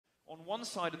On one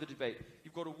side of the debate,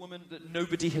 you've got a woman that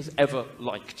nobody has ever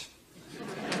liked.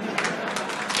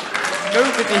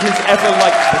 Nobody has ever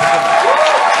liked this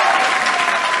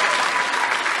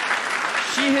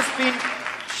woman.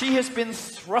 She has been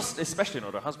thrust, especially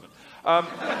not her husband. I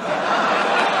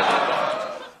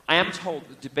am told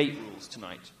the debate rules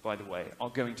tonight, by the way, are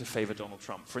going to favor Donald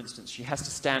Trump. For instance, she has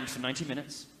to stand for 90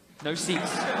 minutes. No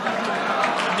seats.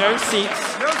 No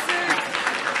seats. No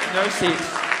seats. No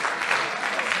seats.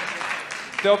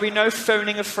 There'll be no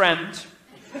phoning a friend.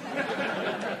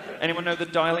 Anyone know the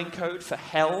dialing code for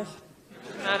hell?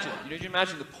 Imagine, you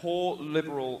imagine the poor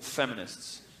liberal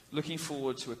feminists looking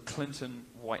forward to a Clinton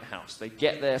White House. They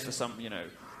get there for some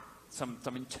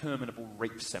interminable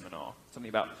rape seminar, something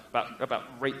about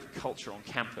rape culture on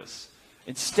campus.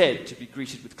 Instead, to be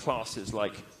greeted with classes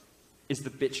like, is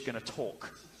the bitch gonna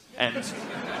talk? And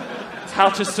how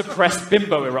to suppress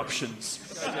bimbo eruptions.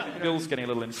 Bill's getting a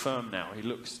little infirm now. He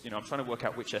looks, I'm trying to work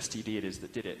out which STD it is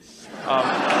that did it.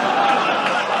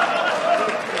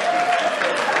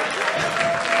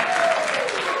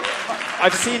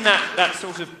 I've seen that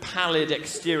sort of pallid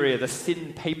exterior, the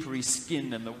thin, papery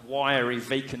skin and the wiry,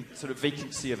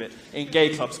 vacancy of it in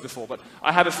gay clubs before, but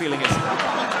I have a feeling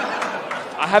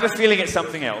it's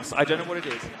something else. I don't know what it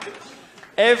is.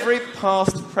 Every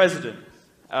past president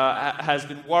has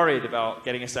been worried about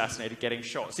getting assassinated, getting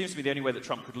shot. It seems to be the only way that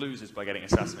Trump could lose is by getting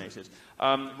assassinated.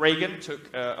 Reagan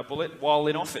took a bullet while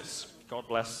in office. God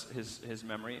bless his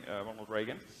memory, Ronald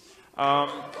Reagan.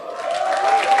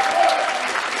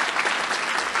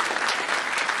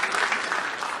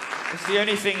 It's the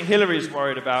only thing Hillary's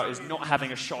worried about is not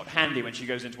having a shot handy when she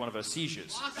goes into one of her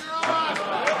seizures.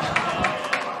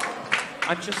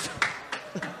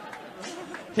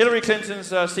 Hillary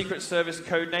Clinton's Secret Service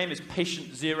code name is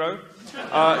Patient Zero.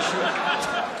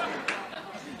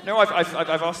 No,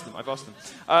 I've asked them.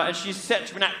 And she's set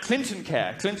to enact Clinton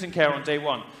Care on day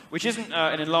one, which isn't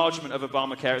an enlargement of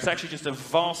Obamacare. It's actually just a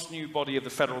vast new body of the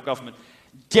federal government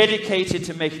dedicated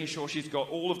to making sure she's got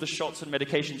all of the shots and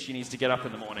medications she needs to get up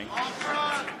in the morning.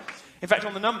 In fact,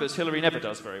 on the numbers, Hillary never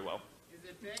does very well. Is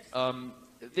it fixed?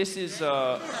 This is...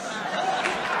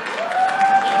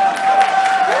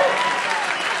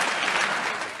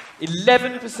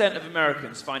 11% of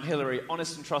Americans find Hillary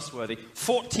honest and trustworthy.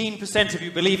 14% of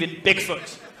you believe in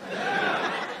Bigfoot.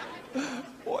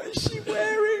 What is she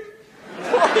wearing?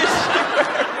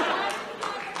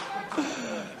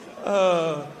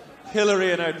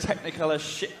 Hillary in her Technicolor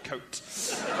shit coat.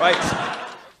 Right.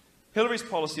 Hillary's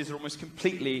policies are almost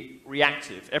completely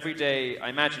reactive. Every day, I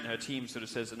imagine her team sort of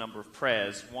says a number of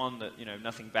prayers. One, that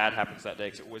nothing bad happens that day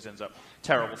because it always ends up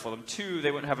terrible for them. Two,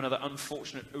 they won't have another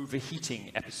unfortunate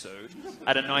overheating episode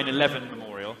at a 9/11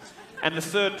 memorial. And the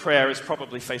third prayer is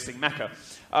probably facing Mecca.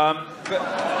 No,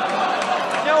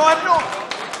 I'm not.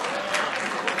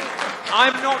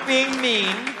 I'm not being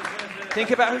mean.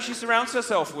 Think about who she surrounds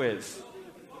herself with.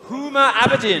 Huma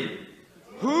Abedin.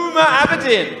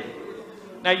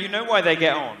 Now, you know why they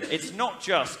get on. It's not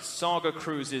just Saga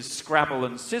Cruz's Scrabble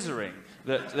and scissoring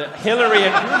that Hillary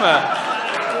and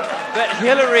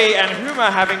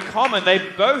Huma have in common. They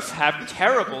both have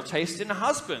terrible taste in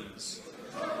husbands.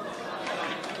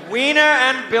 Weiner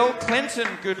and Bill Clinton,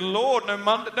 good Lord, no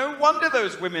wonder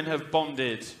those women have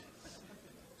bonded.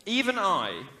 Even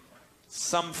I,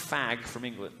 some fag from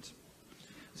England,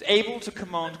 was able to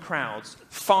command crowds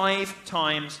 5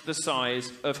 times the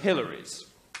size of Hillary's.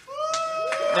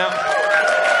 Now,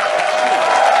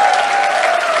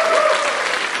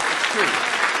 it's true.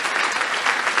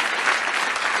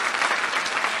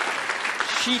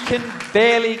 She can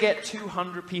barely get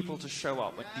 200 people to show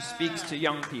up when she speaks to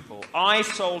young people. I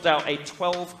sold out a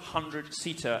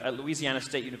 1,200-seater at Louisiana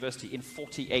State University in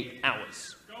 48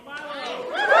 hours. Go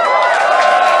Milo!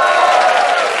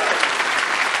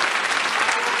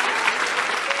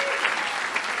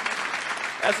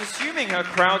 As assuming her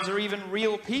crowds are even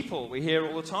real people. We hear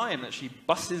all the time that she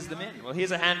busses them in. Well, here's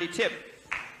a handy tip.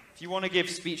 If you want to give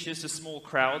speeches to small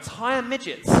crowds, hire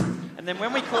midgets. And then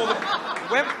when we call them...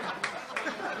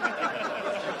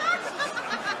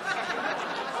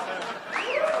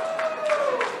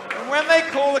 When they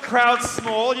call the crowd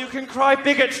small, you can cry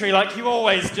bigotry like you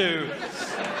always do.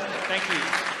 Thank you.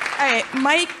 All right,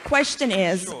 my question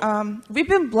is, sure. We've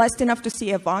been blessed enough to see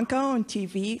Ivanka on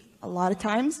TV a lot of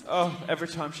times. Oh, every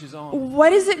time she's on.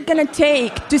 What is it going to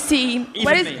take to see...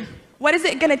 Even what is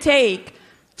it going to take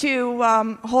to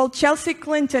hold Chelsea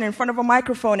Clinton in front of a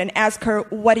microphone and ask her,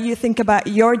 what do you think about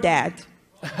your dad?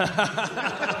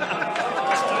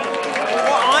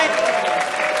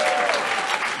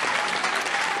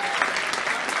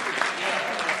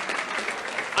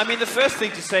 I mean, the first thing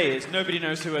to say is nobody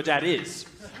knows who her dad is.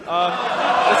 In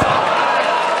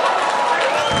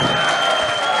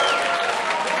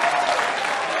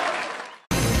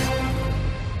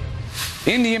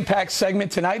the Impact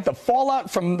segment tonight, the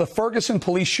fallout from the Ferguson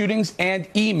police shootings and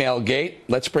Emailgate.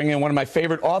 Let's bring in one of my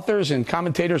favorite authors and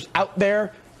commentators out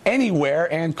there,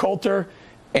 anywhere, Ann Coulter.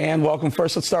 And welcome.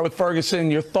 First, let's start with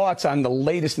Ferguson. Your thoughts on the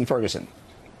latest in Ferguson?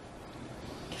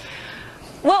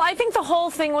 Well, I think the whole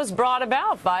thing was brought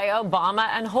about by Obama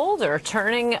and Holder,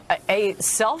 turning a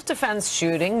self-defense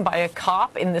shooting by a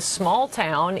cop in this small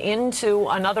town into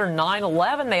another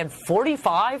 9/11. They had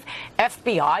 45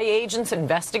 FBI agents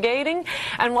investigating.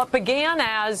 And what began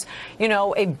as, you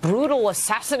know, a brutal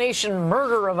assassination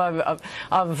murder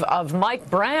of Mike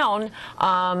Brown,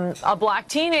 a black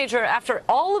teenager, after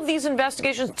all of these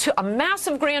investigations, to a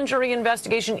massive grand jury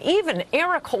investigation, even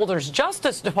Eric Holder's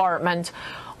Justice Department,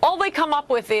 all they come up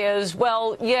with is,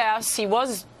 well, yes, he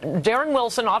was, Darren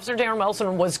Wilson, Officer Darren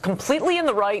Wilson was completely in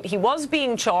the right. He was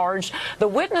being charged. The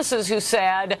witnesses who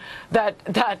said that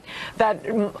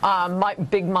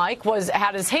Big Mike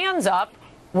had his hands up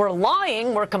were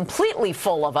lying, were completely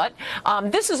full of it.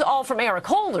 This is all from Eric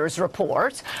Holder's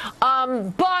report.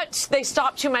 But they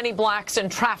stopped too many blacks in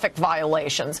traffic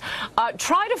violations.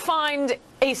 Try to find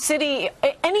a city,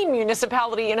 any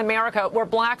municipality in America where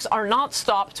blacks are not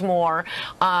stopped more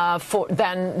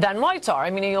than whites are. I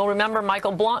mean, you'll remember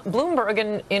Michael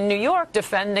Bloomberg in New York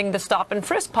defending the stop and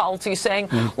frisk policy, saying,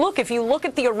 look, if you look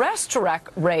at the arrest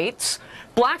rates,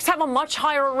 blacks have a much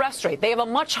higher arrest rate. They have a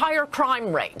much higher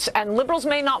crime rate. And liberals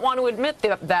may not want to admit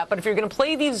that, but if you're going to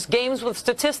play these games with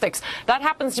statistics, that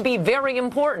happens to be very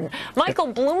important.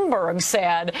 Michael Bloomberg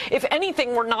said, if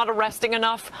anything, we're not arresting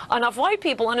enough white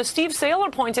people. And as Steve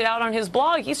Saylor pointed out on his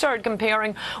blog, he started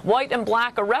comparing white and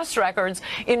black arrest records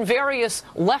in various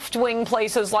left-wing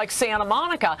places like Santa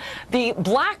Monica. The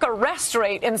black arrest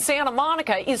rate in Santa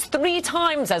Monica is 3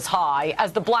 times as high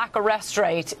as the black arrest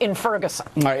rate in Ferguson.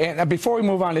 All right, and before we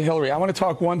move on to Hillary, I want to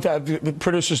talk the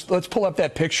producers, let's pull up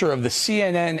that picture of the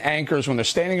CNN anchors when they're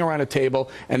standing around a table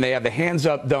and they have the hands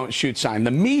up, don't shoot sign.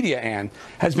 The media, Ann,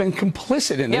 has been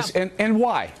complicit in this, and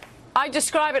why? I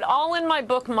describe it all in my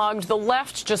book, Mugged. The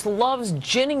left just loves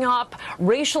ginning up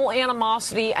racial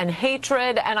animosity and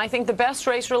hatred, and I think the best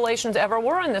race relations ever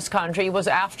were in this country was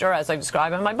after, as I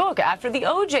describe in my book, after the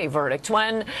O.J. verdict,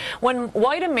 when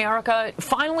white America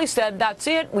finally said, that's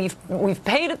it, we've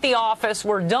paid at the office,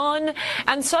 we're done,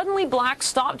 and suddenly blacks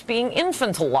stopped being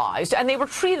infantilized, and they were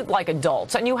treated like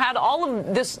adults, and you had all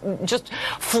of this just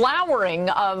flowering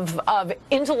of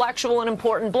intellectual and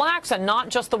important blacks, and not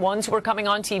just the ones who were coming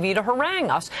on TV to harangue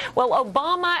us. Well,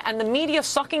 Obama and the media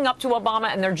sucking up to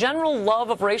Obama and their general love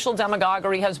of racial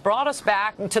demagoguery has brought us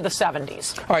back to the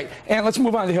 70s. All right, and let's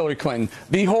move on to Hillary Clinton.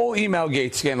 The whole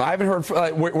Emailgate scandal, I haven't heard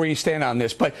where you stand on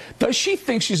this, but does she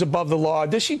think she's above the law?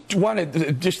 Does she want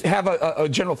to just have a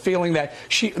general feeling that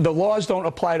the laws don't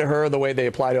apply to her the way they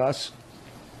apply to us?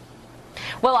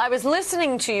 Well, I was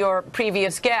listening to your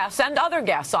previous guests and other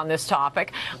guests on this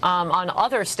topic on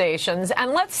other stations,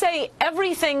 and let's say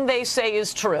everything they say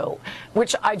is true,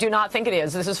 which I do not think it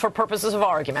is. This is for purposes of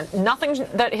argument. Nothing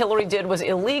that Hillary did was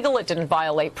illegal. It didn't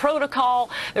violate protocol.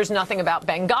 There's nothing about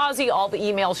Benghazi. All the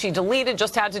emails she deleted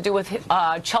just had to do with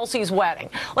Chelsea's wedding.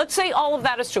 Let's say all of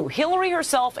that is true. Hillary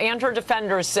herself and her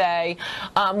defenders say,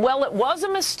 well, it was a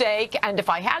mistake, and if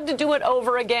I had to do it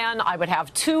over again, I would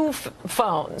have 2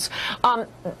 phones.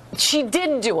 She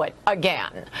did do it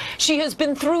again. She has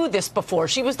been through this before.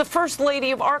 She was the first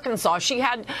lady of Arkansas. She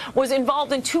was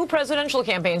involved in 2 presidential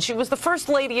campaigns. She was the first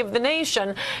lady of the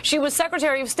nation. She was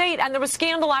Secretary of State, and there was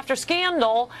scandal after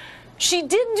scandal. She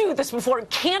did do this before.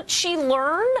 Can't she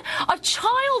learn? A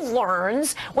child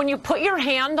learns when you put your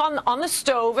hand on the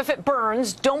stove. If it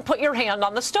burns, don't put your hand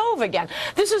on the stove again.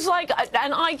 This is like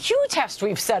an IQ test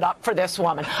we've set up for this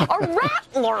woman. A rat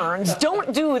learns,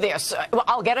 don't do this.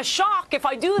 I'll get a shock if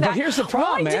I do that. But here's the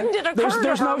problem, Why didn't it occur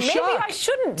there's to her? no shock. Maybe I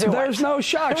shouldn't do it. There's no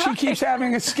shock. She keeps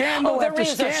having a scandal after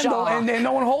scandal, and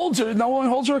no one holds her. No one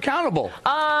holds her accountable.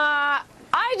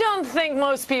 I don't think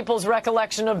most people's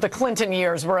recollection of the Clinton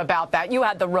years were about that. You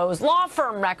had the Rose Law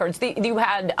Firm records. You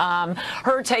had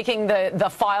her taking the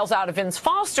files out of Vince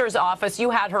Foster's office. You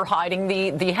had her hiding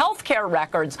the health care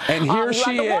records. And here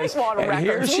she is. And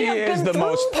here she is, the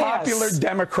most popular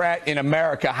Democrat in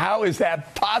America. How is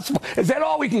that possible? Is that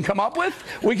all we can come up with?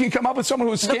 We can come up with someone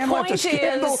who's scandal after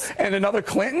scandal and another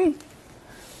Clinton?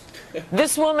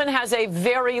 This woman has a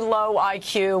very low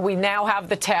IQ. We now have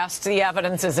the test. The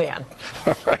evidence is in.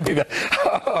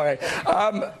 All right.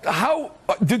 How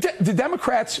do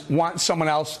Democrats want someone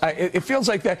else? It feels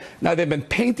like that now they've been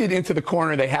painted into the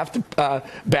corner. They have to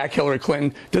back Hillary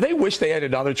Clinton. Do they wish they had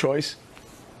another choice?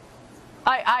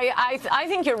 I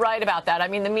think you're right about that. I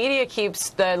mean, the media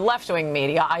keeps, the left-wing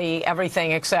media, i.e.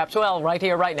 everything except, well, right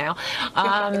here, right now,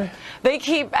 they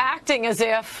keep acting as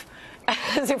if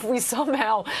we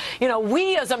somehow,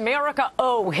 we as America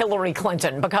owe Hillary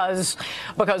Clinton because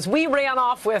we ran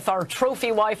off with our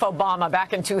trophy wife Obama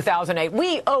back in 2008.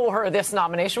 We owe her this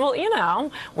nomination. Well,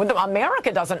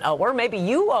 America doesn't owe her. Maybe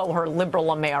you owe her,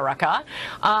 liberal America.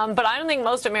 But I don't think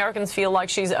most Americans feel like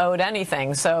she's owed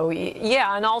anything. So,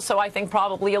 yeah, and also I think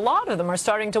probably a lot of them are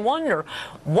starting to wonder,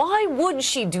 why would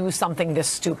she do something this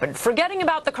stupid? Forgetting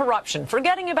about the corruption,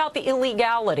 forgetting about the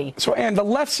illegality. So, Ann, the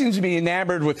left seems to be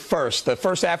enamored with the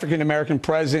first African-American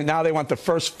president. Now they want the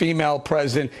first female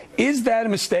president. Is that a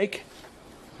mistake?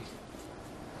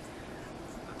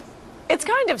 It's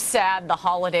kind of sad, the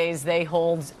holidays they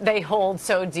hold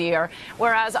so dear.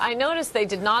 Whereas I noticed they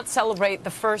did not celebrate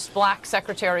the first black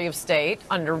Secretary of State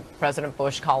under President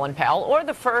Bush, Colin Powell, or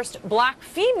the first black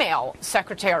female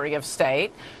Secretary of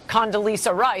State,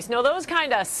 Condoleezza Rice. No, those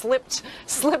kind of slipped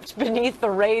beneath the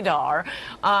radar.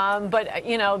 But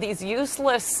these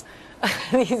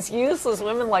useless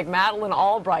women like Madeleine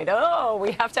Albright,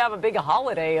 we have to have a big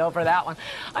holiday over that one.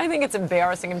 I think it's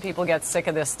embarrassing and people get sick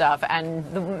of this stuff. And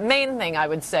the main thing I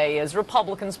would say is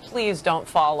Republicans, please don't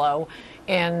follow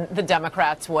in the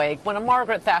Democrats' wake. When a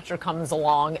Margaret Thatcher comes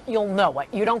along, you'll know it.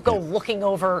 You don't go looking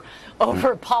over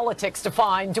politics to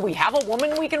find, do we have a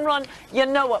woman we can run? You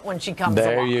know it when she comes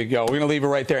along. There you go. We're going to leave it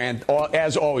right there. And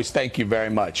as always, thank you very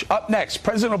much. Up next,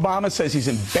 President Obama says he's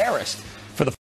embarrassed for the